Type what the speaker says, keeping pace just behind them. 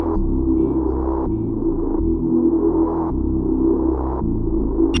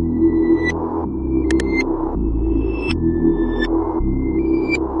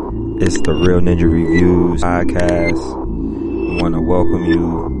It's the Real Ninja Reviews podcast. We want to welcome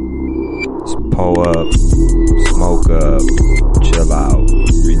you. Pull up, smoke up, chill out,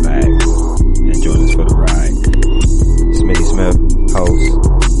 relax, and join us for the ride. Smitty Smith,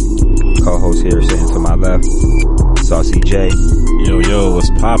 host. Co-host here sitting to my left, Saucy J. Yo, what's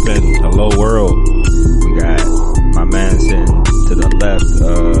poppin'? Hello world. We got my man sitting to the left,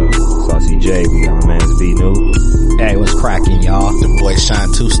 Saucy J. We got my man's B New. Hey, what's cracking, y'all? The boy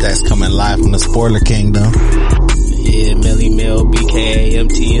Shine Two Stacks coming live from the Spoiler Kingdom. Yeah, Melly Mill, BKA,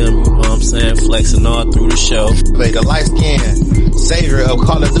 MTM, you know what I'm saying? Flexing all through the show. Like the light skin savior of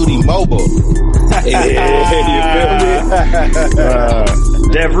Call of Duty Mobile. Yeah, you feel me?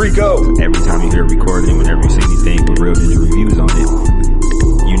 Dev Rico. Every time you hear a recording, whenever you see anything with Real Ninja Reviews on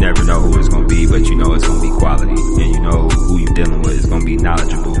it, you never know who it's going to be, but you know it's going to be quality. And you know who you're dealing with is going to be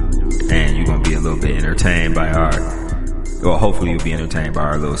knowledgeable. And you're going to be a little bit entertained by hopefully you'll be entertained by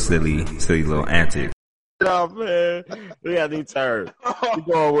our little silly little antics. Oh man, we got these terms. We're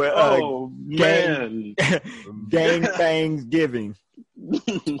going with gang Thanksgiving.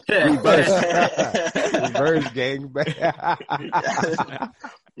 Reverse gang bang.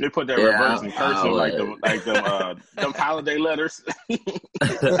 They put that reverse in cursive them holiday letters.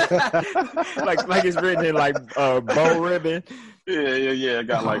 like it's written in like bow ribbon. Yeah.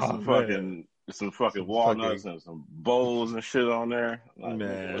 Got like some fucking walnuts and some bowls and shit on there. Like,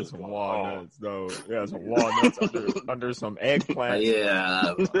 man, some walnuts though. Yeah, some walnuts under some eggplant.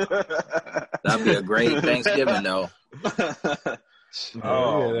 Yeah, that'd be a great Thanksgiving though.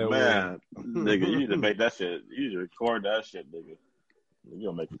 Oh man, nigga, you need to make that shit. You need to record that shit, nigga. You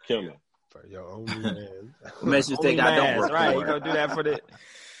gonna make a killing for your only man. Makes you think I don't record. Right, you gonna do that for the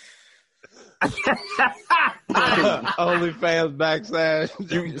OnlyFans backside.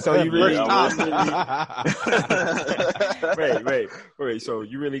 So you really wait. So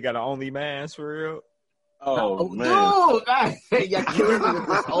you really got an OnlyMans for real? Oh man, dude, you're killing me with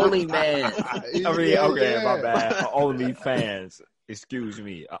this OnlyMans. I mean, okay, my bad. OnlyFans. Excuse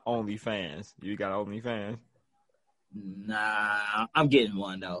me, OnlyFans. You got OnlyFans? Nah, I'm getting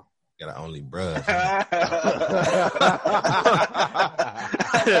one though. Got an only bruh.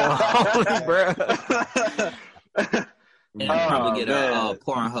 Only bruh. And probably get a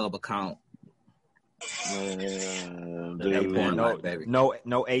Pornhub account. Man,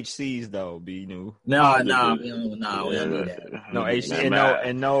 no HCs though. B New. No, we don't do that. No HC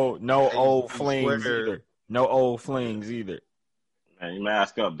and no old flings either. No old flings either. Man, you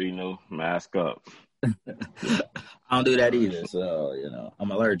mask up, B New. Mask up. I don't do that either, so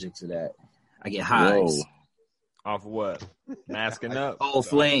I'm allergic to that. I get highs. Whoa. Off what? Masking up? Old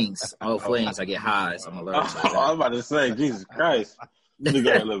flings. I get highs. I'm allergic to that. I was about to say, Jesus Christ. You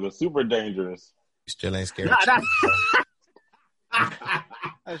gotta live super dangerous. Still ain't scared. We're talking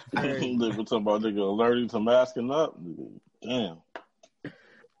about nigga allergic to masking up. Damn.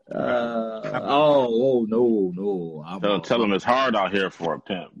 No. Tell him it's hard out here for a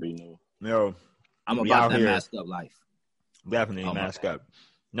pimp, B. Yo, I'm about that mask up life. Definitely mask up.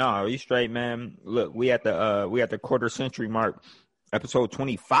 No, are you straight, man? Look, we at the quarter century mark, episode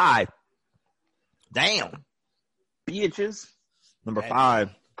 25. Damn, bitches. Number 5.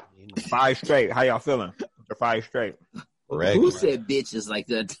 5 straight. How y'all feeling? Number 5 straight. Who said bitches like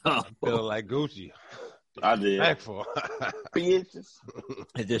that? Feeling like Gucci. I did. Bitches.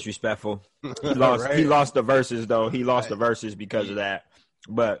 It's disrespectful. He lost the verses though. He lost the verses because of that.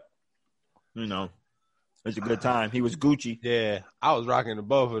 But it's a good time. He was Gucci. Yeah, I was rocking to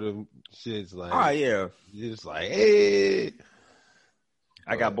both of them shits. Like, oh yeah, just like hey.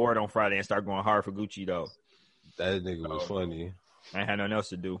 I got bored on Friday and started going hard for Gucci though. That nigga was funny. I had nothing else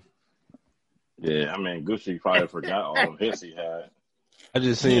to do. Yeah, I mean Gucci probably forgot all the hits he had. I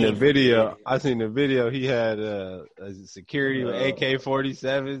just seen a video. He had a security with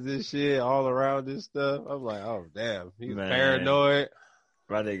AK-47s and shit all around this stuff. I'm like, oh damn, he's paranoid.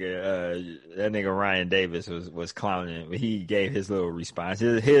 My nigga, that nigga Ryan Davis was clowning, but he gave his little response.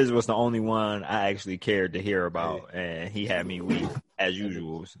 His was the only one I actually cared to hear about, and he had me weak as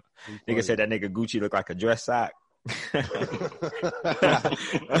usual. So, nigga said that nigga Gucci looked like a dress sock. Like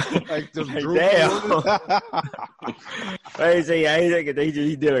damn.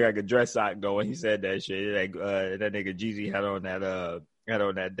 He did look like a dress sock going. He said that shit. Like, that nigga Jeezy had on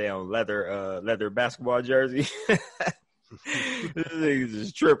that damn leather basketball jersey. This nigga's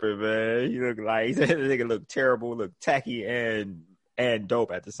just tripping, man. He said the nigga looked terrible, looked tacky and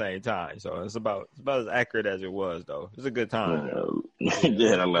dope at the same time. So it's about as accurate as it was though. It was a good time. He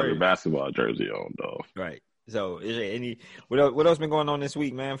had a leather basketball jersey on though. Right. So, is there what else been going on this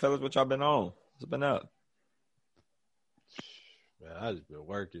week, man, fellas? What y'all been on? What's been up? Man, I just been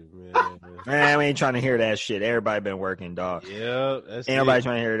working, man. Man, we ain't trying to hear that shit. Everybody been working, dog. Yeah, that's Ain't nobody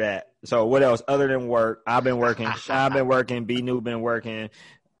trying to hear that. So what else other than work? I've been working. Sean been working. B New been working.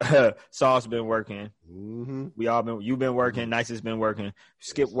 Sauce been working. Mm-hmm. We all been. You been working. Nice has been working.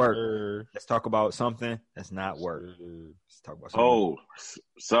 Skip work. Sure. Let's talk about something that's not work. Let's talk about something. Oh,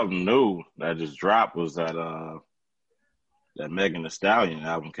 something new that just dropped was that Megan Thee Stallion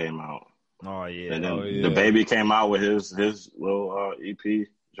album came out. Oh yeah. And then the baby came out with his little EP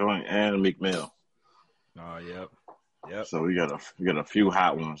joint and Meek Mill. Oh yep. So we got a few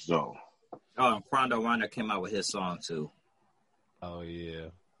hot ones though. Oh, and Quando Rondo came out with his song too. Oh yeah,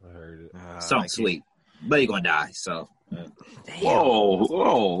 I heard it. Something sweet, but he gonna die. So.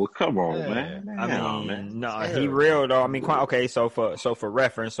 Whoa, come on, man. I mean, man. no, he real though. I mean, okay, so for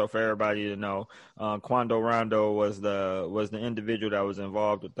reference, so for everybody to know, Quando Rondo was the individual that was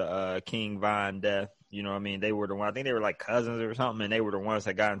involved with the King Von death. You know what I mean? They were the one. I think they were like cousins or something, and they were the ones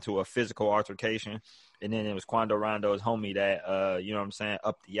that got into a physical altercation. And then it was Quando Rondo's homie that, you know what I'm saying,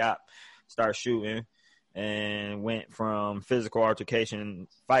 up the yacht, started shooting, and went from physical altercation,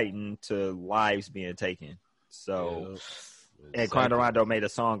 fighting, to lives being taken. So, and Quando Rondo made a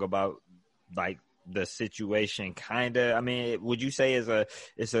song about like the situation, kind of. I mean, would you say it's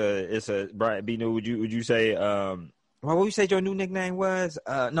a Brian B. New? Would you say what would you say your new nickname was?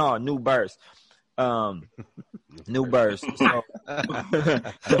 No, New Burst. New Burst. So,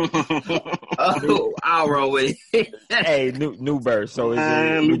 I'll roll with it. Hey, new Burst. So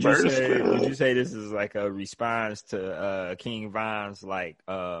would you say this is like a response to King Von's like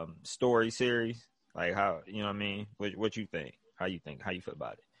story series? Like how, you know what I mean? What you think? How you feel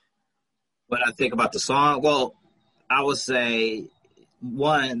about it? When I think about the song, well, I would say,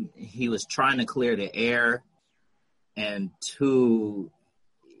 one, he was trying to clear the air, and two,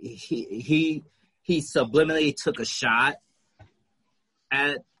 he subliminally took a shot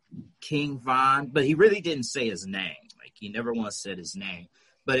at King Von, but he really didn't say his name. Like, he never once said his name.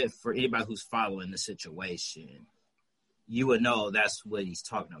 But for anybody who's following the situation, you would know that's what he's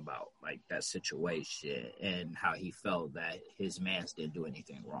talking about, like that situation and how he felt that his mans didn't do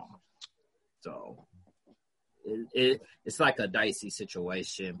anything wrong. So it's like a dicey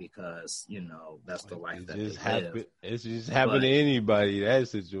situation because, you know, that's the life that they live. It's just happened to anybody, that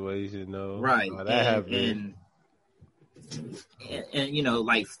situation, though. Right. That happened. And, you know,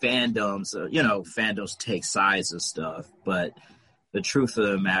 like fandoms take sides and stuff, but the truth of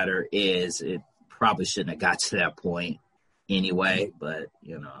the matter is it probably shouldn't have got to that point anyway, but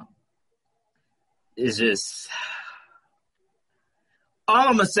you know, it's just all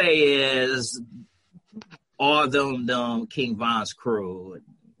I'm gonna say is all them King Von's crew,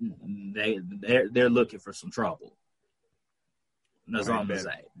 they're looking for some trouble. That's all I'm gonna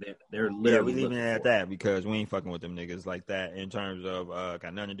say. They're literally we leaving it at that because we ain't fucking with them niggas like that in terms of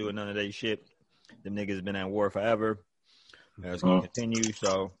got nothing to do with none of that shit. Them niggas been at war forever. It's gonna continue.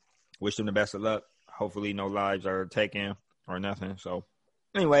 So wish them the best of luck. Hopefully no lives are taken or nothing. So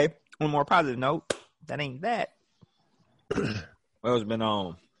anyway, one more positive note. That ain't that. Well, it's been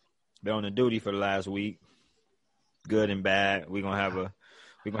on the duty for the last week. Good and bad. We're gonna have a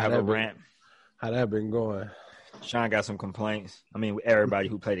rant. How that been going? Sean got some complaints. I mean, everybody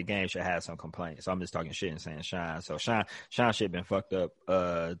who played the game should have some complaints. So I'm just talking shit and saying Sean. So Sean shit been fucked up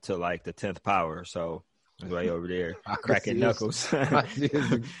to like the 10th power. So he's way over there cracking knuckles.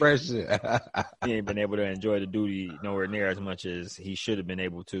 His expression. He ain't been able to enjoy the duty nowhere near as much as he should have been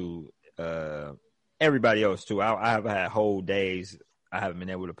able to. Everybody else too. I have had whole days I haven't been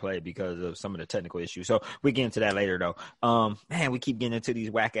able to play because of some of the technical issues. So we get into that later though. Man, we keep getting into these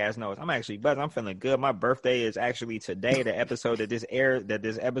whack ass notes. I'm actually buzzing. I'm feeling good. My birthday is actually today. The episode that this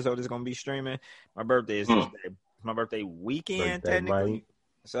episode is going to be streaming. My birthday is this day. My birthday weekend technically. Mike.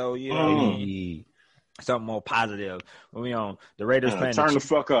 So you know, something more positive. When we on the Raiders playing. Turn the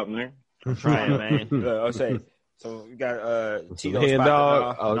fuck up, man. I'm trying, man. I'll say. So we got Tito hen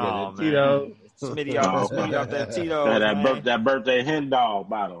dog. Oh, no, Tito. Smitty off that Tito. That birthday hen dog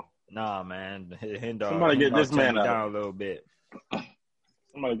bottle. Nah, man. Hen dog. Somebody get this man down a little bit.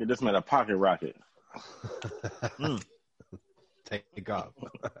 Somebody get this man a pocket rocket. Take off.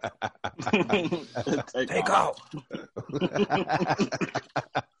 Take off.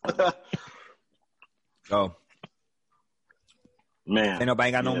 Oh. Man. Ain't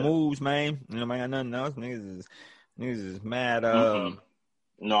nobody got no moves, man. Ain't nobody got nothing else. Niggas is mad.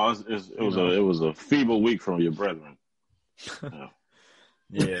 No, it was a feeble week from your brethren.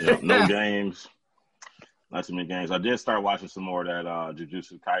 Yeah. No games. Not too many games. I did start watching some more of that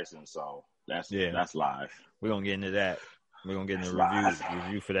Jujutsu Kaisen, so that's live. We're gonna get into that. We're gonna get in the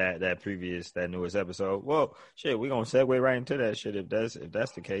review for that newest episode. Well, shit, we're gonna segue right into that shit if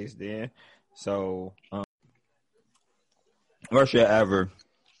that's the case then. So first year ever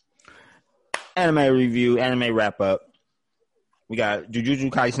anime review, anime wrap up. We got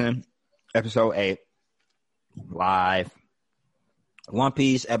Jujutsu Kaisen episode 8 live. One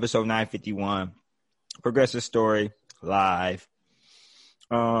Piece episode 951. Progressive Story live.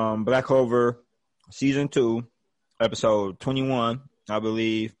 Black Clover season 2 episode 21, I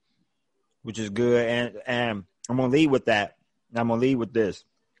believe, which is good. And I'm gonna lead with that. I'm gonna lead with this.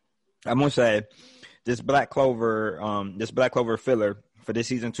 I'm gonna say this Black Clover filler for this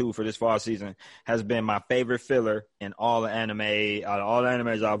season 2, for this fall season, has been my favorite filler in all the anime. Out of all the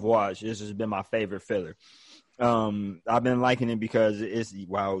animes I've watched, this has been my favorite filler. I've been liking it because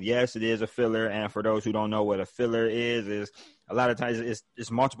yes, it is a filler, and for those who don't know what a filler is a lot of times it's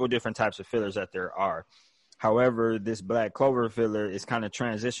multiple different types of fillers that there are. However, this Black Clover filler is kind of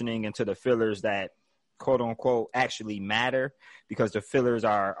transitioning into the fillers that quote unquote actually matter, because the fillers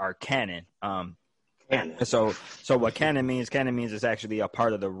are canon. So what canon means it's actually a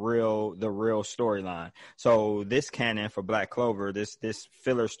part of the real storyline. So this canon for Black Clover, this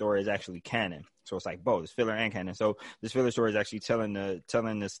filler story is actually canon. So it's like both, it's filler and canon. So this filler story is actually telling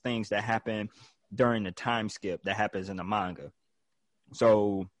us things that happen during the time skip that happens in the manga.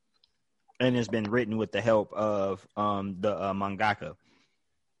 So, and it's been written with the help of the mangaka.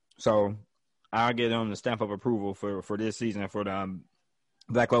 So I'll give them the stamp of approval for this season. For the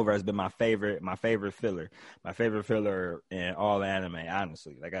Black Clover has been my favorite filler in all anime.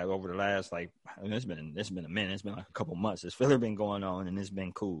 Honestly, like over the last it's been a minute. It's been like a couple months. This filler been going on and it's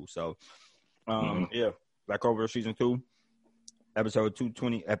been cool. So, yeah, Black Clover season 2, episode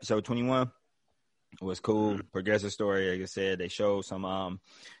 21 was cool. Progressive Story, like I said, they showed some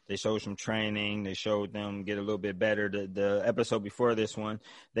training. They showed them get a little bit better. The episode before this one,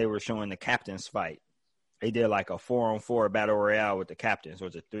 they were showing the captains fight. They did like a 4-on-4 battle royale with the captains.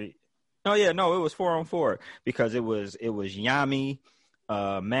 Was it 3? Oh yeah, no, it was 4-on-4 because it was Yami,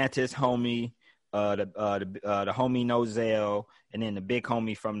 Mantis homie, the homie Nozel, and then the big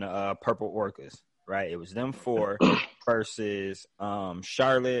homie from the Purple Orcas. Right, it was them 4 versus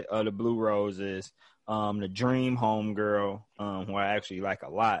Charlotte of the Blue Roses, the Dream homegirl, who I actually like a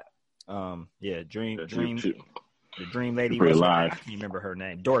lot. Dream, the Dream lady. I can't remember her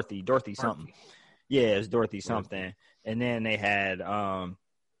name. Dorothy something. Yeah, it's Dorothy something. And then they had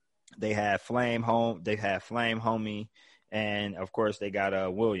Flame homie, and of course they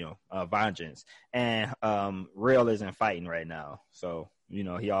got William Vengeance. And Real isn't fighting right now, so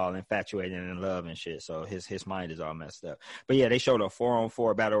he all infatuated and in love and shit. So his mind is all messed up. But yeah, they showed a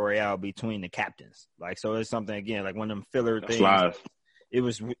 4-on-4 battle royale between the captains. So it's something again like one of them filler things. Live. It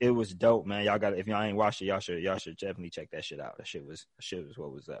was dope, man. Y'all got, if y'all ain't watched it, y'all should definitely check that shit out. That shit was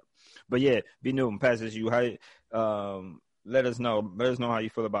what was up. But yeah, B New, passes you. Let us know how you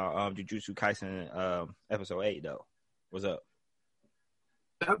feel about Jujutsu Kaisen episode 8 though. What's up?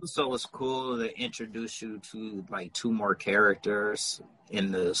 The episode was cool. They introduced you to like 2 more characters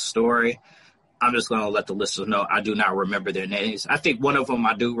in the story. I'm just going to let the listeners know I do not remember their names. I think one of them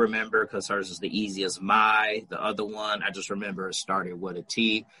I do remember because hers is the easiest. Mai. The other one, I just remember it started with a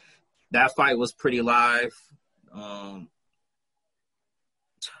T. That fight was pretty live.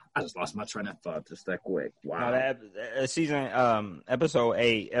 I just lost my train of thought just that quick. Wow. No, that season, episode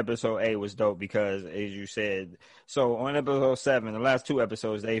 8 was dope because, as you said, so on episode 7, the last 2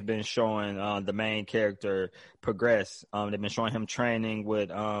 episodes, they've been showing the main character progress. They've been showing him training with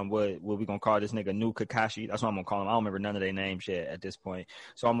what we gonna call this nigga New Kakashi. That's what I'm gonna call him. I don't remember none of their names yet at this point.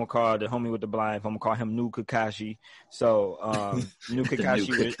 So I'm gonna call the homie with the blind. I'm gonna call him New Kakashi. So New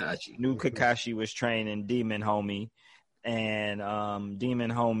Kakashi was training Demon Homie. And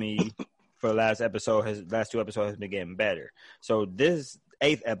Demon Homie for the last 2 episodes has been getting better. So this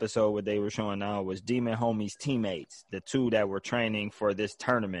 8th episode, what they were showing now was Demon Homie's teammates, the 2 that were training for this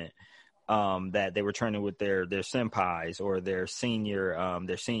tournament, that they were training with their senpais or their senior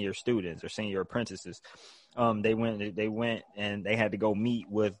students or senior apprentices. They went and they had to go meet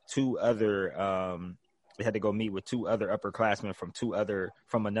with 2 other upperclassmen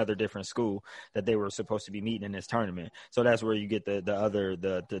from another different school that they were supposed to be meeting in this tournament. So that's where you get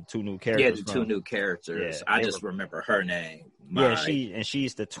the 2 new characters. Yeah, the 2 new characters. Yeah, I just remember her name. Yeah,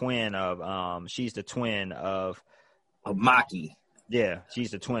 she's the twin of Maki. Yeah, she's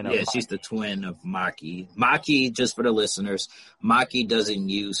the twin of. Yeah, she's the twin of Maki. Maki, just for the listeners, Maki doesn't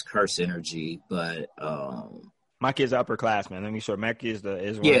use curse energy, but Maki is upperclassman. Let me show. Maki is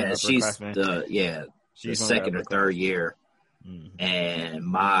she's the second or third year, and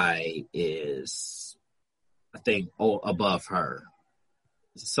Mai is I think, above her.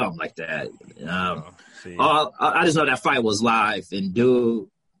 Something like that. I just know that fight was live, and dude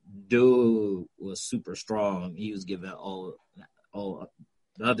was super strong. He was giving the other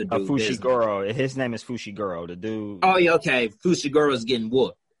dude Fushiguro. His name is Fushiguro. The dude. Oh yeah, okay. Fushiguro's getting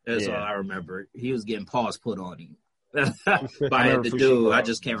whooped. That's all I remember. He was getting paws put on him by the dude. I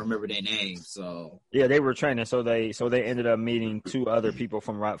just can't remember their name. So yeah, they were training. So they ended up meeting two other people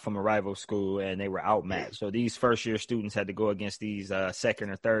from a rival school, and they were outmatched. So these first year students had to go against these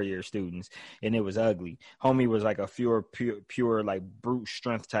second or third year students, and it was ugly. Homie was like a pure like brute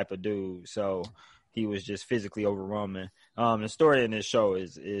strength type of dude. So he was just physically overwhelming. The story in this show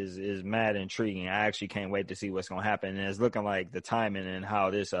is mad intriguing. I actually can't wait to see what's gonna happen. And it's looking like the timing and how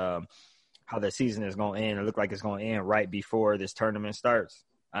the season is gonna end. It look like it's gonna end right before this tournament starts.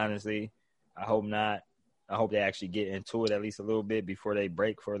 Honestly, I hope not. I hope they actually get into it at least a little bit before they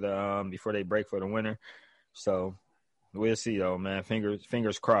break for the winter. So we'll see though, man.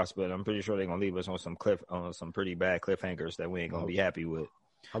 Fingers crossed. But I'm pretty sure they're gonna leave us on some pretty bad cliffhangers that we ain't gonna be happy with.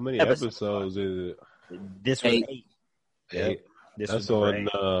 How many episodes is it? This was 8. Yeah. That's on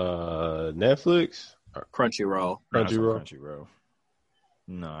Netflix? Crunchyroll. Crunchyroll.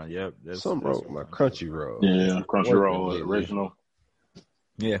 No, yep. Something wrong with my Crunchyroll. Yeah, Crunchyroll original.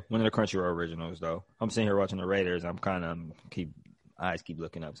 Yeah, one of the Crunchyroll originals, though. I'm sitting here watching the Raiders. I'm kind of eyes keep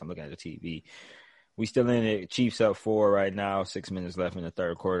looking up, so I'm looking at the TV. We still in it. Chiefs up 4 right now. 6 minutes left in the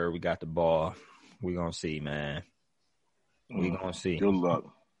third quarter. We got the ball. We gonna see, man. We gonna see. Good luck.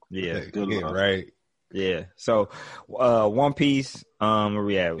 Yeah, good luck. Right. Yeah. So, One Piece. Where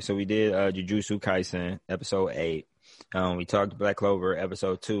we at? So we did Jujutsu Kaisen episode 8. We talked Black Clover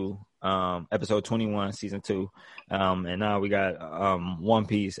episode 2, episode 21, season 2, and now we got One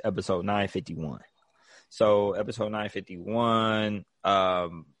Piece episode 951. So episode 951, a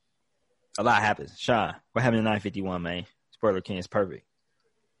lot happens. Sean, what happened in 951, man? Spoiler King is perfect.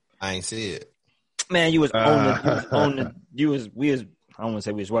 I ain't see it. Man, you was on the I don't want to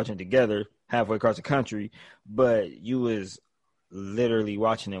say we was watching it together halfway across the country, but you was literally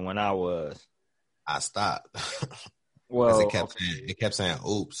watching it when I was. I stopped. Well, it kept saying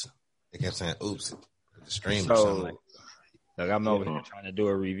oops. It kept saying oops. The stream so, or something like that. Look, I'm over here trying to do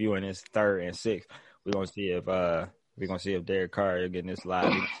a review in this 3rd and 6th. We're gonna see if Derek Carr getting this live.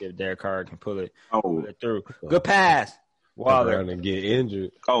 We're gonna see if Derek Carr can pull it through. Good pass. Waller and get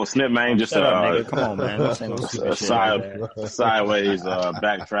injured. Oh, Snip man, just nigga. Come on, man. Sideways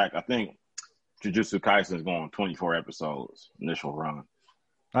backtrack. I think Jujutsu Kaisen is going 24 episodes initial run.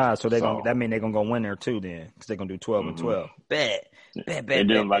 So that mean they're gonna go win there too then, because they're gonna do 12 and 12. Bet. They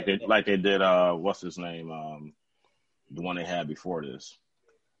did like they did what's his name, the one they had before this,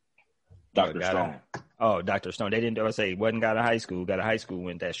 Dr. Stone. Dr. Stone. They didn't. I say wasn't got a high school. Got a high school,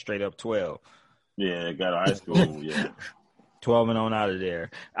 went that straight up 12. Yeah, got a high school. Yeah. 12 and on out of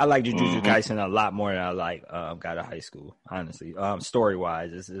there. I like Jujutsu Kaisen a lot more than I like Got a High School, honestly. Story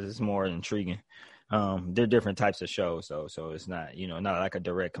wise, it's more intriguing. They're different types of shows, so it's not not like a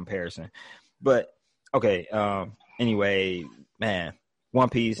direct comparison. But okay, anyway, man, One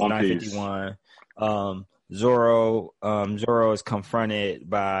Piece 951. Zoro is confronted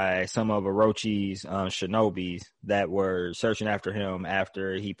by some of Orochi's shinobis that were searching after him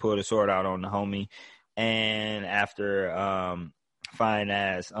after he pulled a sword out on the homie. And after fine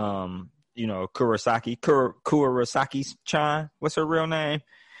as Kurosaki Chan, what's her real name?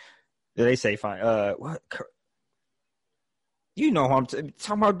 They say fine. What? You know who I'm talking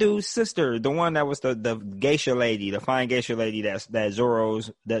about, dude's sister, the one that was the geisha lady, the fine geisha lady that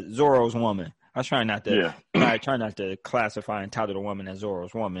Zoro's woman. I was trying not to classify and title the woman as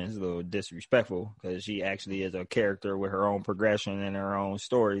Zoro's woman. It's a little disrespectful because she actually is a character with her own progression and her own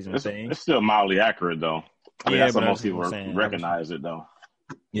stories and things. It's still mildly accurate though. I mean, that's how most people recognize it though.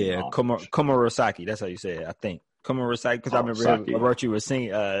 Yeah, Komurosaki. That's how you say it, I think. Komurosaki, because I remember Orochi was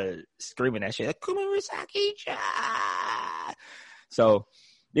singing, screaming that shit. Komurosaki-chan. So.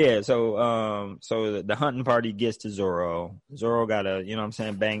 Yeah, so the hunting party gets to Zoro. Zoro gotta,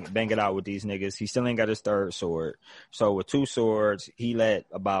 bang it out with these niggas. He still ain't got his 3rd sword. So with 2 swords, he let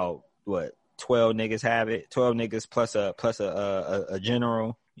about 12 niggas have it. 12 niggas plus a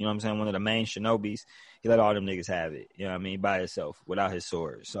general, one of the main shinobis. He let all them niggas have it, by himself without his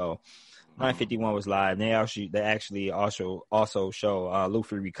sword. So 951 was live. They actually also show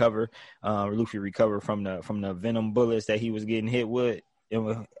Luffy recover. Luffy recover from the venom bullets that he was getting hit with.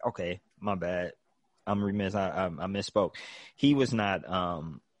 Okay, my bad. I'm remiss. I misspoke. He was not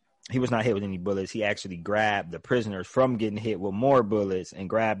he was not hit with any bullets. He actually grabbed the prisoners from getting hit with more bullets and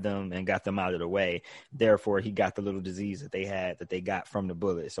grabbed them and got them out of the way. Therefore, he got the little disease that they got from the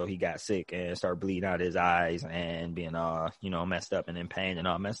bullet. So he got sick and started bleeding out his eyes and being messed up and in pain and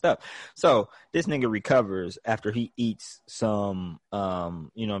all messed up. So this nigga recovers after he eats some,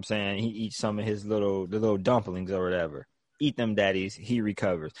 he eats some of his little dumplings or whatever. Eat them daddies, he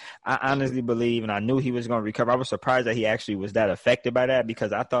recovers. I honestly believe, and I knew he was going to recover. I was surprised that he actually was that affected by that,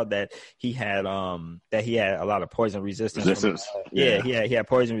 because I thought that he had a lot of poison resistance. He had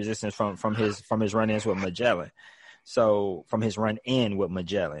poison resistance from his run-ins with Magellan. So from his run-in with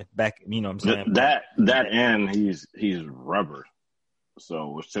Magellan, back, you know what I'm saying? That end, he's rubber, so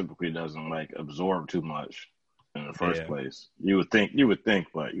which typically doesn't like absorb too much in the first place. You would think,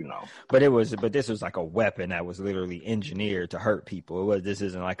 but you know. But this was like a weapon that was literally engineered to hurt people. This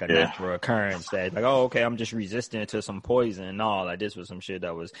isn't like a natural occurrence that like, oh, okay, I'm just resistant to some poison and all. Like this was some shit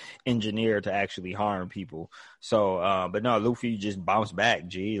that was engineered to actually harm people. So, but no, Luffy just bounced back.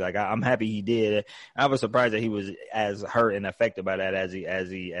 G, like I'm happy he did. I was surprised that he was as hurt and affected by that as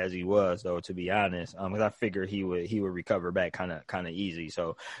he was, though. To be honest, because I figured he would recover back kind of easy.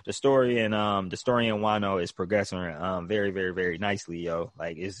 So the story in Wano is progressing very, very, very nicely, yo.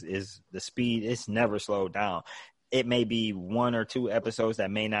 Like is the speed, it's never slowed down. It may be 1 or 2 episodes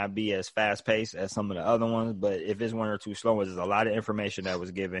that may not be as fast paced as some of the other ones, but if it's 1 or 2 slow ones, there's a lot of information that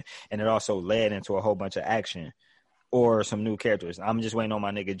was given, and it also led into a whole bunch of action or some new characters. I'm just waiting on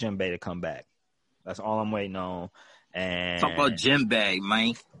my nigga Jinbei to come back. That's all I'm waiting on. And talk about Jinbei,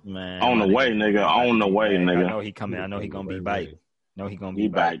 man. On the way, nigga. I know he coming. I know he gonna be bite. He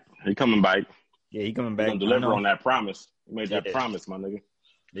back. He coming back. Yeah, he coming back. He gonna deliver on that promise. He made that promise, my nigga.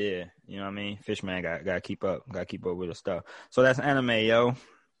 Yeah, you know what I mean? Fishman got keep up. Got to keep up with the stuff. So that's anime, yo.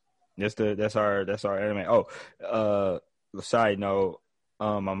 That's our anime. Oh, side note,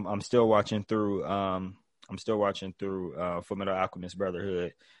 I'm still watching through Fullmetal Alchemist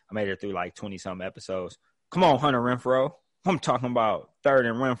Brotherhood. I made it through like 20-something episodes. Come on, Hunter Renfro. I'm talking about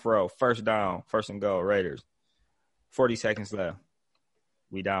 3rd and Renfro, first down, 1st and goal, Raiders. 40 seconds left.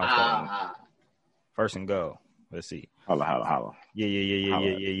 We down 1st and goal. Let's see. Holla.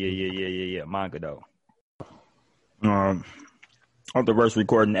 Yeah. Manga though. Of the worst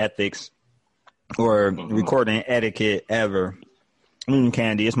recording ethics or recording etiquette ever.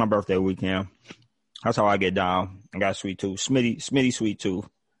 Candy, it's my birthday weekend. That's how I get down. I got a sweet tooth. Smitty sweet tooth.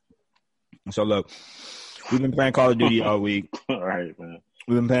 So look, we've been playing Call of Duty all week. All right, man.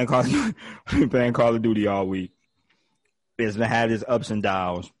 We've been playing Call of Duty all week. It's had its ups and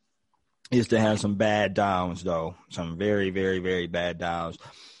downs. Is to have some bad downs, though. Some very, very, very bad downs.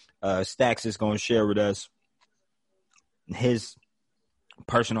 Stacks is going to share with us his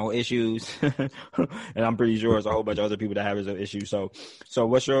personal issues, and I'm pretty sure there's a whole bunch of other people that have his issues. So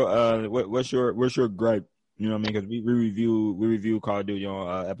what's your gripe? You know what I mean? Because we review Call of Duty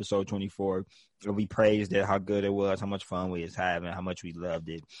on episode 24. And we praised it, how good it was, how much fun we was having, how much we loved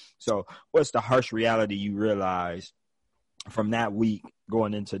it. So what's the harsh reality you realize from that week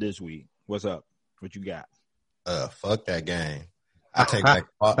going into this week? What's up? What you got? Fuck that game. I take back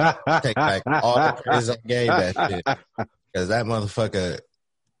all the praise I gave that shit. Because that motherfucker,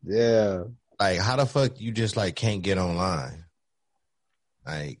 yeah. Like, how the fuck you just like can't get online?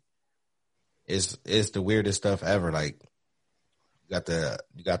 Like, it's the weirdest stuff ever. Like, you got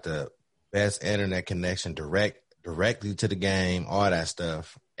the best internet connection directly to the game, all that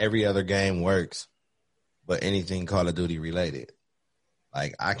stuff. Every other game works, but anything Call of Duty related.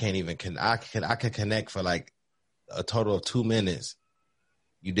 Like, I can't even I can connect for like a total of 2 minutes.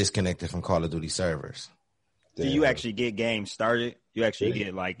 You disconnected from Call of Duty servers. Do you actually get games started? You actually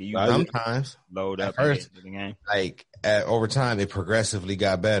get like you sometimes load up first, and get the game. Like over time, it progressively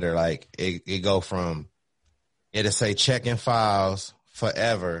got better. Like it go from it'll say checking files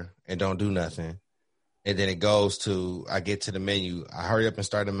forever and don't do nothing, and then it goes to I get to the menu. I hurry up and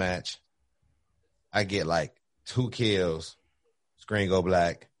start a match. I get like 2 kills. Screen go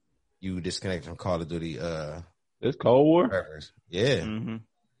black. You disconnect from Call of Duty. It's Cold War. Servers. Yeah. Mm-hmm.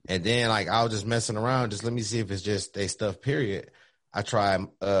 And then like I was just messing around. Just let me see if it's just they stuff. Period. I try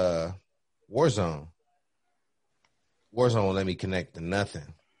Warzone. Warzone won't let me connect to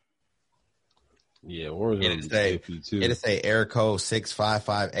nothing. Yeah, Warzone. It'll say error code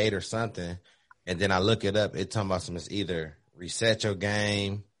 6558 or something, and then I look it up. It's talking about some. It's either reset your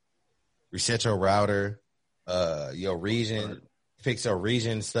game, reset your router, your region. fix your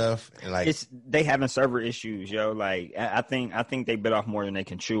region stuff and like they having server issues, yo. Like I think they bit off more than they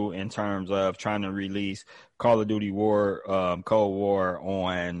can chew in terms of trying to release Call of Duty Cold War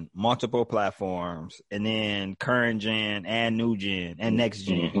on multiple platforms and then current gen and new gen and next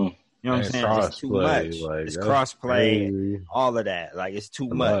gen. Mm-hmm. You know what I'm saying? It's too much. Like, it's crossplay, crazy. all of that. Like it's too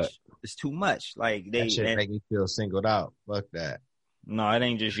much. It's too much. Like that shit make me feel singled out. Fuck that. No, it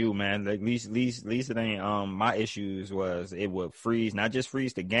ain't just you, man. Like, at least it ain't. My issues was it would freeze, not just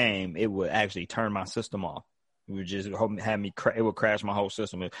freeze the game. It would actually turn my system off. It would just have me. It would crash my whole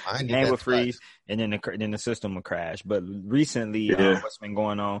system. The game would freeze, and then the system would crash. But recently, what's been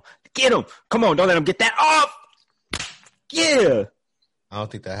going on? Get him! Come on! Don't let him get that off. Yeah. I don't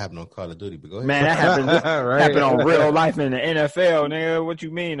think that happened on Call of Duty, but go ahead. Man, that happened on real life in the NFL, nigga. What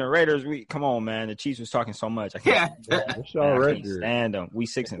you mean? The Raiders, come on, man. The Chiefs was talking so much. I can't stand them. We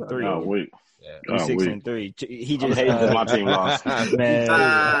 6-3. Oh, wait. We 6-3. He just hated my team lost. Man,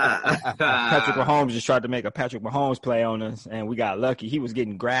 Patrick Mahomes just tried to make a Patrick Mahomes play on us, and we got lucky. He was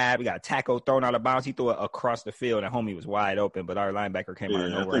getting grabbed. He got tackle thrown out of bounds. He threw it across the field, and homie was wide open, but our linebacker came out of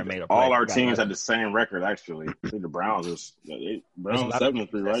nowhere and made a play. All our teams had the same record, actually. I think the Browns is 7-3,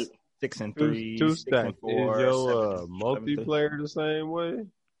 right? 6-3, Two 6-4. Is your multiplayer the same way?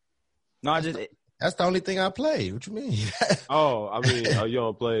 No, that's the only thing I play. What you mean? You don't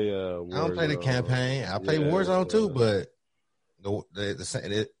play Warzone. I don't play the campaign. I play Warzone too, but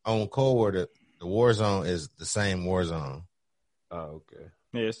on Cold War, the Warzone is the same Warzone. Oh, okay.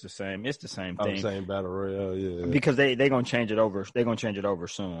 Yeah, it's the same. It's the same thing. Same battle royale, yeah. Because they gonna change it over. They're gonna change it over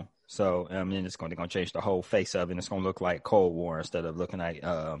soon. So they're gonna change the whole face of it. And it's gonna look like Cold War instead of looking like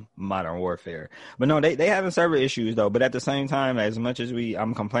Modern Warfare. But no, they having server issues though. But at the same time, as much as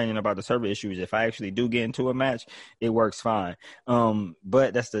I'm complaining about the server issues, if I actually do get into a match, it works fine.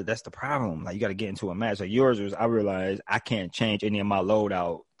 But that's the problem. Like you got to get into a match. Like yours was, I realized I can't change any of my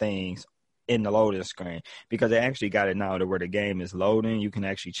loadout things in the loading screen because they actually got it now to where the game is loading. You can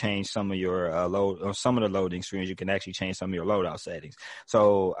actually change some of your some of the loading screens. You can actually change some of your loadout settings.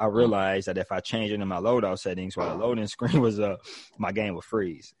 So I realized that if I change into my loadout settings while the loading screen was up, my game would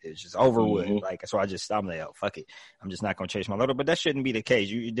freeze. It's just over with. Like, so I just stopped. Like, oh, fuck it. I'm just not going to change my loadout. But that shouldn't be the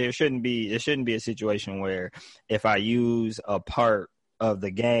case. There shouldn't be a situation where if I use a part of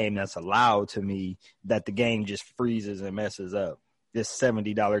the game that's allowed to me, that the game just freezes and messes up. This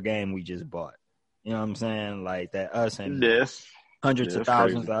 $70 game we just bought. You know what I'm saying? Like that us and hundreds of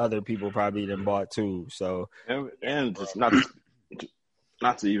thousands of other people probably done bought too. So and just not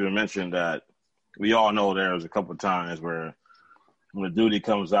to even mention that we all know there's a couple of times where when the duty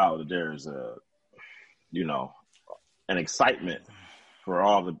comes out, there's an excitement for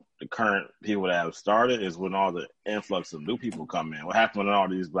all the current people that have started is when all the influx of new people come in. What happened when all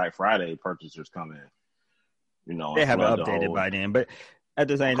these Black Friday purchasers come in? They haven't updated by then, but at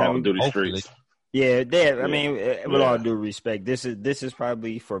the same time, Call of Duty Streets. Yeah, I mean, with all due respect, this is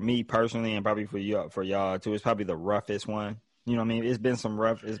probably for me personally, and probably for y'all too. It's probably the roughest one. You know what I mean? It's been some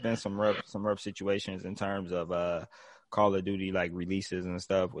rough situations in terms of Call of Duty like releases and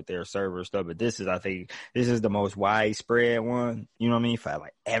stuff with their server stuff. But I think this is the most widespread one. You know what I mean? For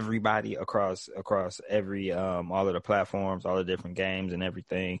like everybody across every all of the platforms, all the different games and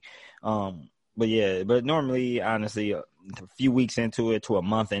everything. But normally, honestly, a few weeks into it to a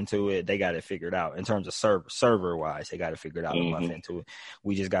month into it, they got it figured out in terms of server wise. They got it figured out a month into it.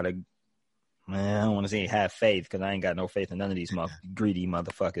 We just got to, man, I don't want to say have faith because I ain't got no faith in none of these greedy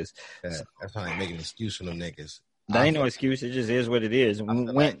motherfuckers. Yeah, that's how they make an excuse for them niggas. That ain't no excuse. It just is what it is.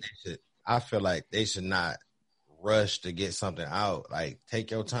 I feel like they should not rush to get something out. Like,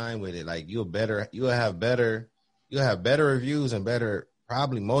 take your time with it. Like, you'll have better reviews and better.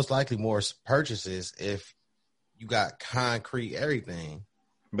 Probably most likely more purchases if you got concrete everything.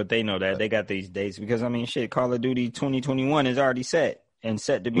 But they know that. They got these dates because, I mean, shit, Call of Duty 2021 is already set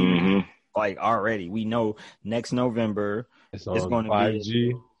to be like already. We know next November it's going to 5G.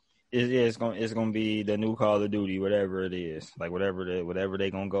 Be it's going to be the new Call of Duty, whatever it is. Like whatever they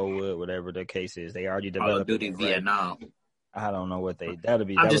going to go with, whatever the case is. They already developed Call of Duty Vietnam. I don't know what that'll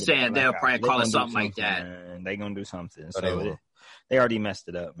be. I'm just saying they'll probably call it something like that. They going to do something. So they already messed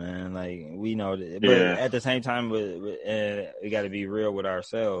it up, man. Like, we know that. But at the same time, we got to be real with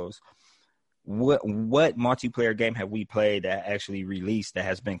ourselves. What multiplayer game have we played that actually released that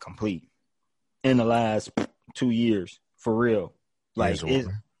has been complete in the last 2 years? For real. Like,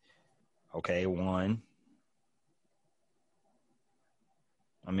 one.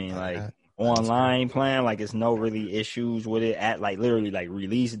 I mean, like, online playing, like, it's no really issues with it at, like, literally, like,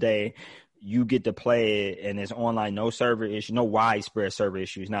 release day. you get to play it, and it's online, no server issue, no widespread server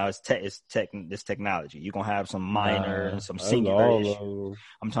issues. Now it's technology. You're gonna have some minor and some singular issues.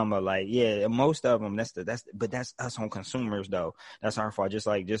 I'm talking about like, yeah, most of them. But that's us on consumers though. That's our fault. Just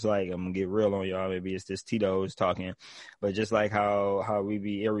like I'm gonna get real on y'all. Maybe it's this Tito's talking, but just like how we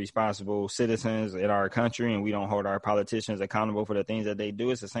be irresponsible citizens in our country and we don't hold our politicians accountable for the things that they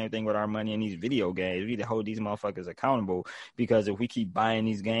do. It's the same thing with our money in these video games. We need to hold these motherfuckers accountable, because if we keep buying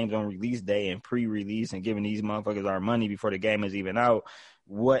these games on release day and pre-release and giving these motherfuckers our money before the game is even out,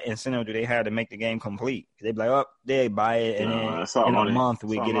 what incentive do they have to make the game complete? They be like, oh, they buy it, and then in a month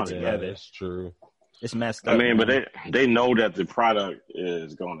we get it together. That's true. It's messed up. I mean, but they know that the product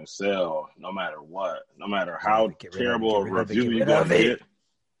is going to sell no matter what, no matter how terrible a review you're going to get.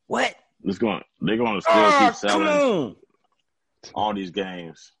 What? They're going to still keep selling all these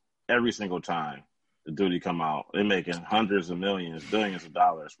games every single time the duty come out. They're making hundreds of millions, billions of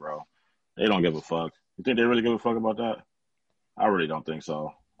dollars, bro. They don't give a fuck. You think they really give a fuck about that? I really don't think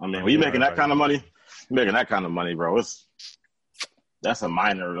so. I mean, when you're making that kind of money, bro, that's a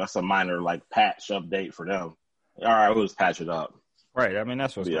minor like patch update for them. All right, we'll just patch it up. Right. I mean,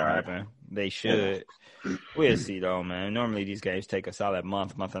 that's what's going to happen. They should. Yeah. We'll see though, man. Normally these games take a solid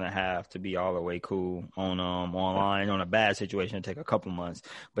month and a half to be all the way cool on online. On a bad situation, it take a couple months.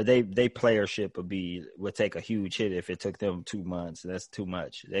 But they playership would take a huge hit if it took them 2 months. That's too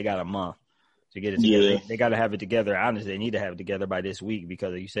much. They got a month to get it together. Yeah. They got to have it together. Honestly, they need to have it together by this week,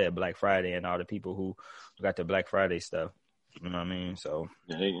 because you said Black Friday and all the people who got the Black Friday stuff. You know what I mean? So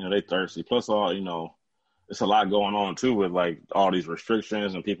yeah, they thirsty. Plus, all it's a lot going on too with like all these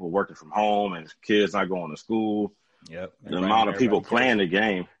restrictions and people working from home and kids not going to school. Yep. The amount of people playing the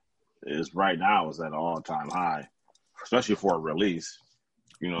game is right now is at an all-time high, especially for a release.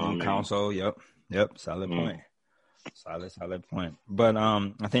 You know what I mean? Console. Yep. Solid point. Solid point. But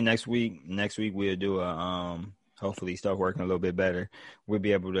I think next week we'll do a hopefully stuff working a little bit better. We'll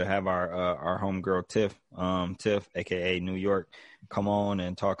be able to have our homegirl Tiff, aka New York, come on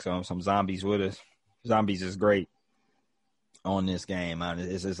and talk some zombies with us. Zombies is great on this game.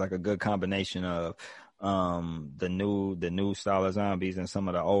 It's just like a good combination of the new style of zombies and some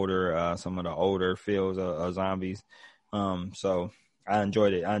of the older feels of zombies. So I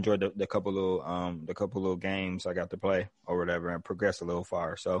enjoyed it. I enjoyed the couple little games I got to play or whatever and progress a little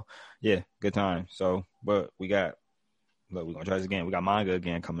far. So yeah, good time. So but we're gonna try this again. We got manga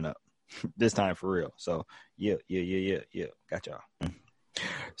again coming up this time for real. So yeah. Got y'all.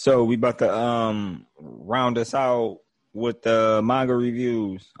 So we about to round us out with the manga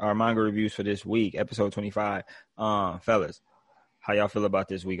reviews. Our manga reviews for this week, episode 25. Fellas, how y'all feel about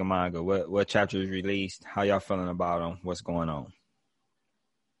this week of manga? What chapters released? How y'all feeling about them? What's going on?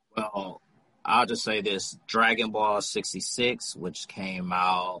 Well, I'll just say this: Dragon Ball 66, which came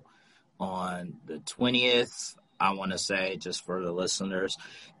out on the 20th. I want to say, just for the listeners,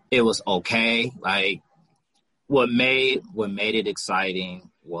 it was okay. Like, what made it exciting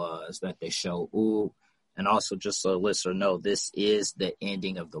was that they showed Ooh, and also just so the listener know, this is the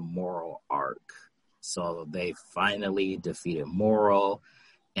ending of the Moro arc. So they finally defeated Moro,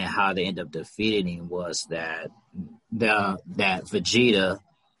 and how they end up defeating him was that Vegeta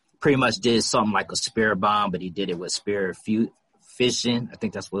pretty much did something like a spirit bomb, but he did it with spirit fission. I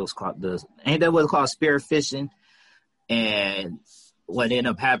think that's what it was called. Ain't that what it's called? Spirit fission. And what ended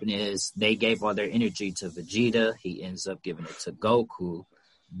up happening is they gave all their energy to Vegeta. He ends up giving it to Goku,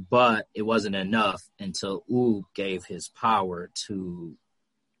 but it wasn't enough until Ooh gave his power to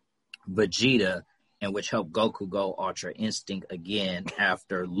Vegeta, and which helped Goku go Ultra Instinct again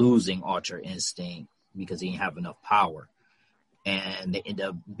after losing Ultra Instinct because he didn't have enough power. And they end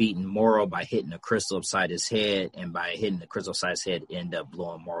up beating Moro by hitting a crystal upside his head, and by hitting the crystal upside his head, end up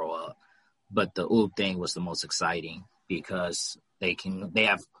blowing Moro up. But the Ooh thing was the most exciting because they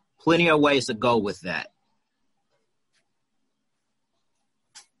have plenty of ways to go with that.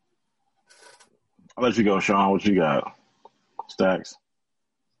 I'll let you go, Sean. What you got? Stacks.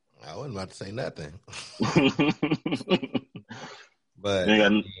 I wasn't about to say nothing. But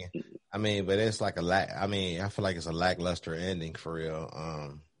I mean, but it's like I feel like it's a lackluster ending for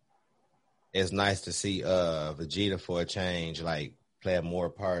real. It's nice to see Vegeta for a change, like play a more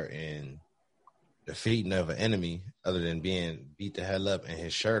part in defeating of an enemy other than being beat the hell up and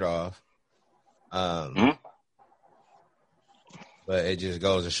his shirt off. But it just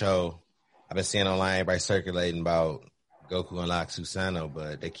goes to show, I've been seeing online everybody circulating about Goku unlocks Susanoo,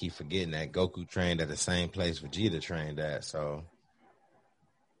 but they keep forgetting that Goku trained at the same place Vegeta trained at, so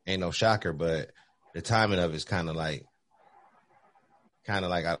ain't no shocker, but the timing of it is kind of like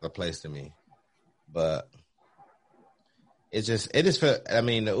out of place to me. But it just felt. I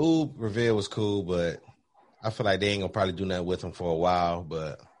mean, the Oob reveal was cool, but I feel like they ain't gonna probably do nothing with him for a while.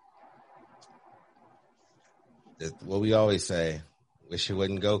 But what we always say, wish it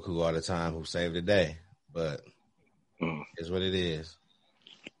wasn't Goku all the time who saved the day, but it's what it is.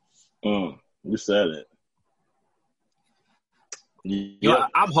 You said it.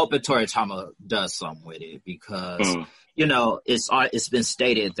 I'm hoping Toriyama does something with it because it's been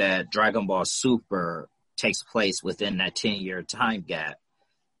stated that Dragon Ball Super takes place within that 10-year time gap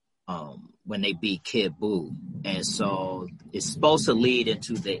when they beat Kid Buu, and so it's supposed to lead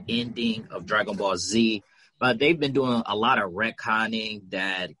into the ending of Dragon Ball Z. But they've been doing a lot of retconning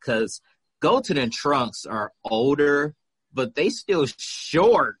that because Goten and Trunks are older, but they still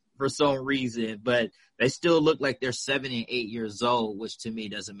short for some reason, but they still look like they're 7 and 8 years old, which to me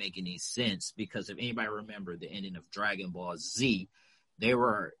doesn't make any sense because if anybody remember the ending of Dragon Ball Z, they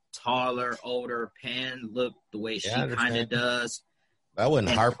were taller, older. Pan looked the way she kind of does. I wouldn't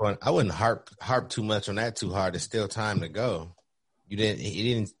harp too much on that too hard. There's still time to go.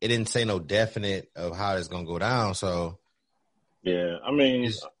 It didn't say no definite of how it's gonna go down. So yeah, I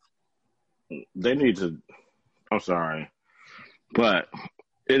mean, they need to. I'm sorry, but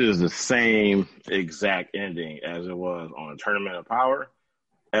it is the same exact ending as it was on a Tournament of Power,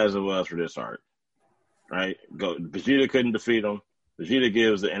 as it was for this arc. Right? Vegeta couldn't defeat him. Vegeta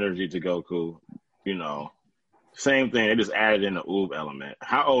gives the energy to Goku. Same thing. They just added in the Oob element.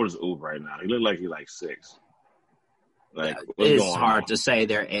 How old is Oob right now? He looked like he's like 6. Like it's hard to say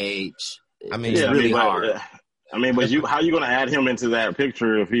their age. I mean, it's really hard. But how you going to add him into that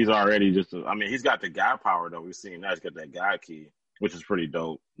picture if he's already he's got the God power though. We've seen that he's got that God key, which is pretty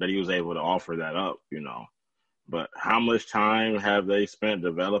dope that he was able to offer that up. But how much time have they spent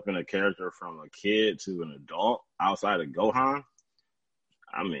developing a character from a kid to an adult outside of Gohan?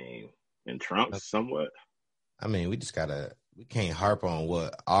 I mean, in Trunks, somewhat. I mean, we can't harp on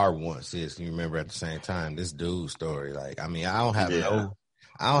what our wants is. You remember at the same time, this dude's story. Like, I mean, I don't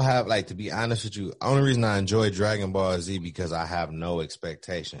have, like, to be honest with you, only reason I enjoy Dragon Ball Z because I have no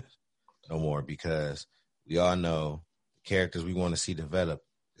expectations no more because we all know the characters we want to see develop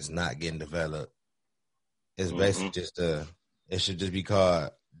is not getting developed. It's basically it should just be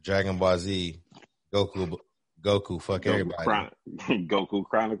called Dragon Ball Z Goku fuck everybody. Goku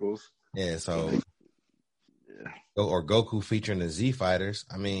Chronicles. Yeah, so... Or Goku featuring the Z Fighters.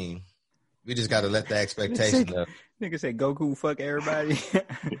 I mean, we just got to let the expectation up. Nigga say Goku fuck everybody.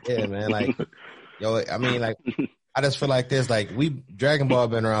 Yeah, man. Like, I mean, like, I just feel like this. Like, Dragon Ball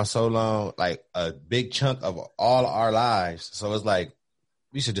been around so long, like a big chunk of all our lives. So it's like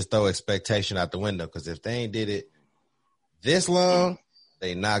we should just throw expectation out the window because if they ain't did it this long,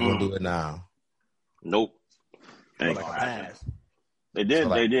 they not gonna do it now. Nope. They did.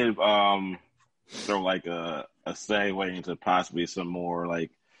 They did. Throw like a segue into possibly some more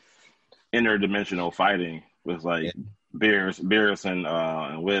like interdimensional fighting with like Beerus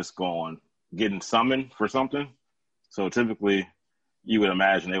and Whis getting summoned for something. So typically you would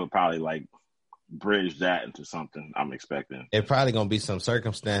imagine they would probably like bridge that into something. I'm expecting. It probably gonna be some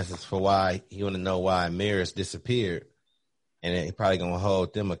circumstances for why you want to know why Beerus disappeared, and it probably gonna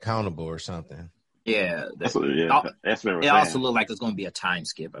hold them accountable or something. Yeah, that's what it also looked like it's going to be a time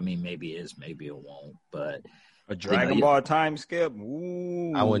skip. I mean, maybe it is, maybe it won't. But a Dragon Ball time skip?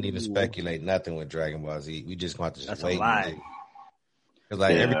 Ooh. I wouldn't even speculate nothing with Dragon Ball Z. We just want to just wait. That's a lie. Because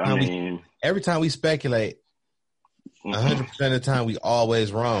like every time we speculate, 100% of the time we